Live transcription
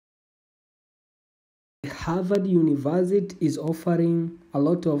Harvard University is offering a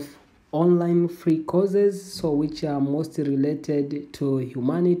lot of online free courses, so which are mostly related to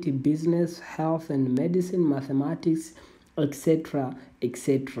humanity, business, health and medicine, mathematics, etc,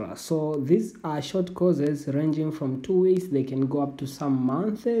 etc. So these are short courses ranging from 2 weeks, they can go up to some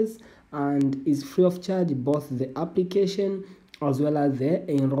months, and is free of charge, both the application as well as the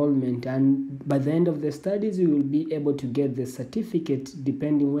enrollment. And by the end of the studies, you will be able to get the certificate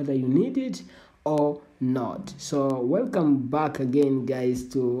depending whether you need it or not. So welcome back again, guys,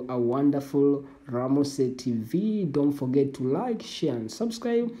 to a wonderful Ramose TV. Don't forget to like, share and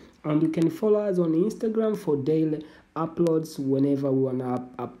subscribe, and you can follow us on Instagram for daily uploads whenever we wanna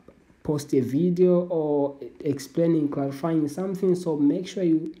post a video or explaining, clarifying something. So make sure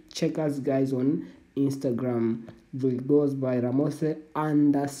you check us, guys, on Instagram. It goes by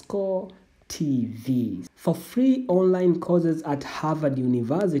Ramose_TV for free online courses at Harvard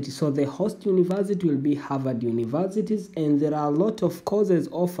University. So the host university will be Harvard Universities, and there are a lot of courses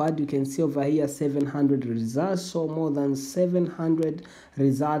offered. You can see over here 700 results, so more than 700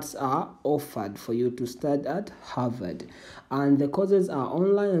 results are offered for you to study at Harvard, and the courses are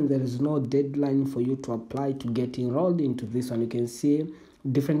online and there is no deadline for you to apply to get enrolled into this one. You can see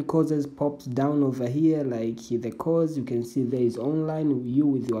different courses pops down over here, like the course you can see there is online, you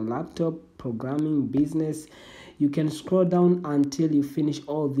with your laptop, programming, business. You can scroll down until you finish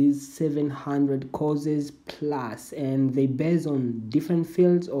all these 700 courses plus, and they base on different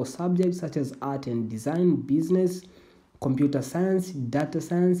fields or subjects such as art and design, business, computer science, data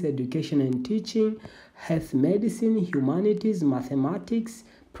science, education and teaching, health medicine, humanities, mathematics,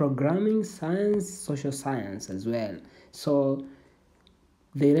 programming, science, social science as well. So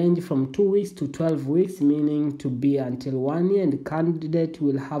they range from 2 weeks to 12 weeks, meaning to be until 1 year, and the candidate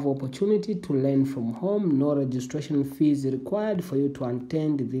will have opportunity to learn from home. No registration fees required for you to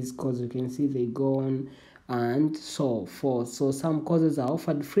attend this course. You can see they go on and so forth. So some courses are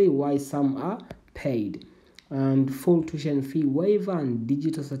offered free while some are paid, and full tuition fee waiver and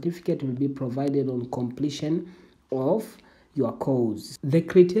digital certificate will be provided on completion of your course. The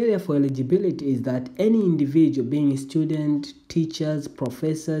criteria for eligibility is that any individual, being a student, teachers,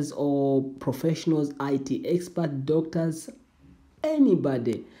 professors or professionals, IT expert, doctors,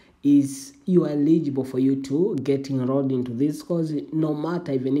 anybody, you are eligible for you to get enrolled into this course. No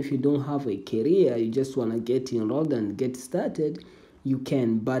matter, even if you don't have a career, you just want to get enrolled and get started, you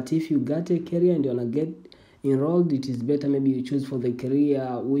can. But if you got a career and you want to get enrolled, it is better maybe you choose for the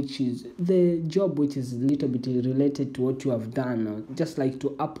career, which is the job which is a little bit related to what you have done, just like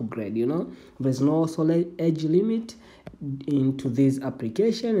to upgrade, there's no also age limit into this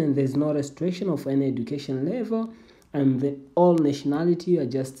application, and there's no restriction of any education level, and all nationality are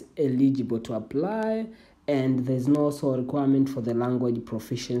just eligible to apply, and there's no also requirement for the language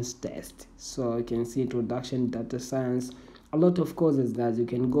proficiency test. So you can see introduction, data science, a lot of courses, guys. You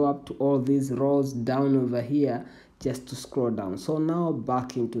can go up to all these rows down over here just to scroll down. So now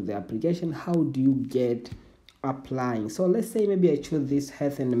back into the application. How do you get applying? So let's say maybe I choose this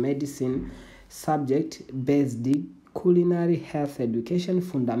health and medicine subject based culinary health education,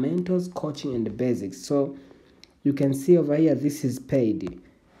 fundamentals, coaching and basics. So you can see over here this is paid.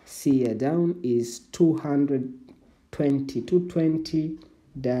 See here down is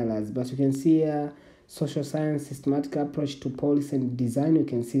 $220, but you can see here social science, systematic approach to policy and design, you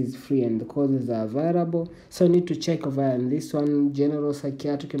can see is free and the courses are available. So you need to check over here. And this one, general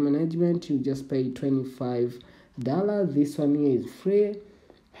psychiatric management, you just pay $25. This one here is free.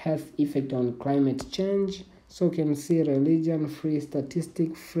 Health effect on climate change, so you can see religion free,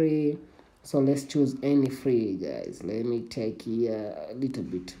 statistic free. So let's choose any free, guys. Let me take here a little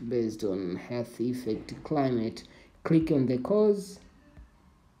bit based on health effect, climate. Click on the course.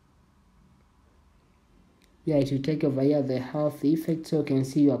 Yeah, it will take over here the health effect, so you can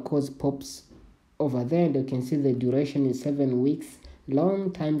see your course pops over there, and you can see the duration is 7 weeks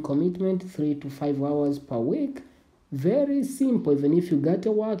long, time commitment 3 to 5 hours per week. Very simple. Even if you got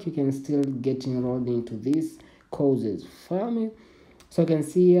to work, you can still get enrolled into these courses. So you can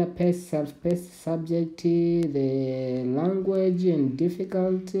see here PACE, self-paced subject, the language and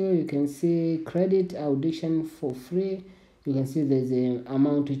difficulty. You can see credit, audition for free. You can see there's an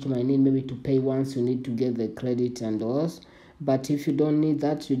amount which you might need maybe to pay once you need to get the credit and all. But if you don't need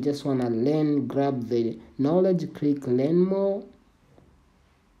that, you just want to learn, grab the knowledge, click learn more.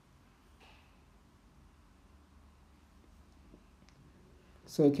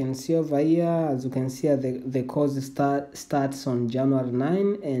 So you can see over here, as you can see, the course starts on January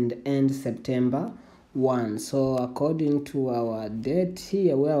 9 and ends September 1. So according to our date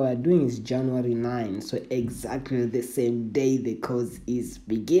here, where we're doing is January 9. So exactly the same day the course is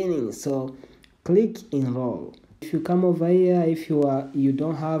beginning. So click enroll. If you come over here, if you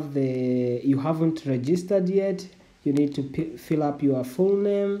haven't registered yet, you need to fill up your full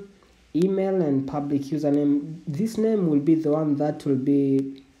name, email, and public username. This name will be the one that will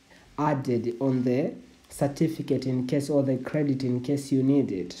be added on the certificate in case, or the credit in case you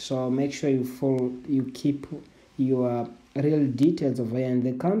need it. So make sure you keep your real details over here, and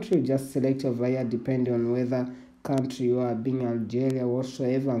the country you just select over here depending on whether country you are, being Algeria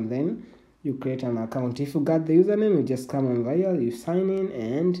whatsoever, and then you create an account. If you got the username, you just come over here, you sign in,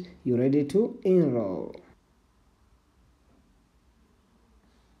 and you're ready to enroll.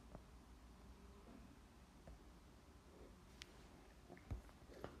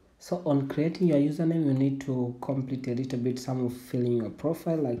 So on creating your username, you need to complete a little bit some of filling your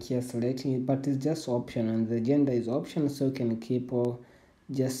profile, like here selecting it, but it's just optional, and the gender is optional, so you can keep or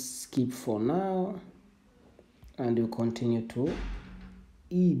just skip for now, and you continue to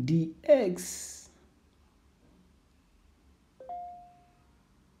EDX.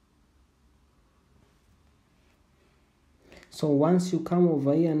 So once you come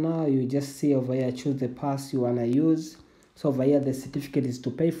over here now, you just see over here, choose the pass you want to use. So over here, the certificate is to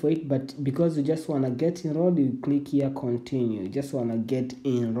pay for it, but because you just want to get enrolled, you click here, continue. You just want to get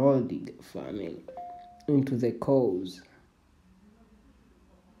enrolled, family, into the course.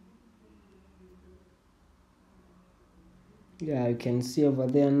 Yeah, you can see over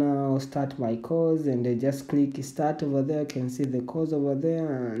there now, start my course, and I just click start over there. You can see the course over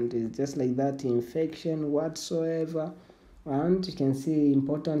there, and it's just like that, infection whatsoever. And you can see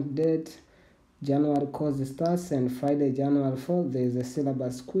important date, January course starts, and Friday, January 4th, there is a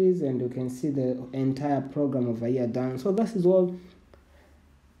syllabus quiz, and you can see the entire program over here done. So that is all.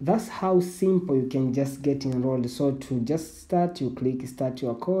 That's how simple you can just get enrolled. So to just start, you click start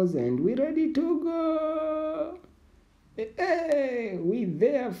your course, and we're ready to go. Hey, we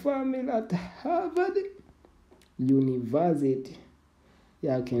there, family, at Harvard University.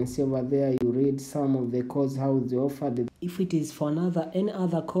 Yeah, you can see over there, you read some of the course, how they offered. If it is for any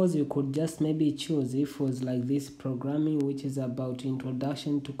other course, you could just maybe choose. If it was like this programming, which is about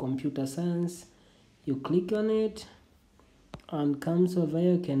introduction to computer science, you click on it, and comes over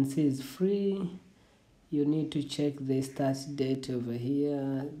here, you can see it's free. You need to check the start date over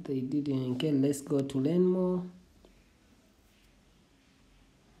here. They didn't. Okay, let's go to learn more.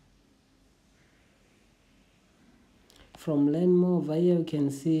 From learn more over here, you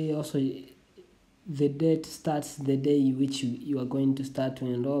can see also the date starts the day which you are going to start to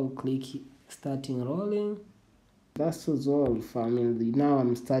enroll. Click start enrolling. That's all, family. Now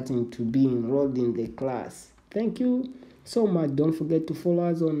I'm starting to be enrolled in the class. Thank you so much. Don't forget to follow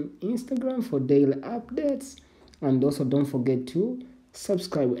us on Instagram for daily updates, and also don't forget to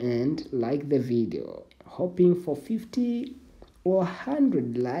subscribe and like the video. Hoping for 50 or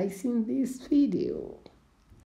 100 likes in this video.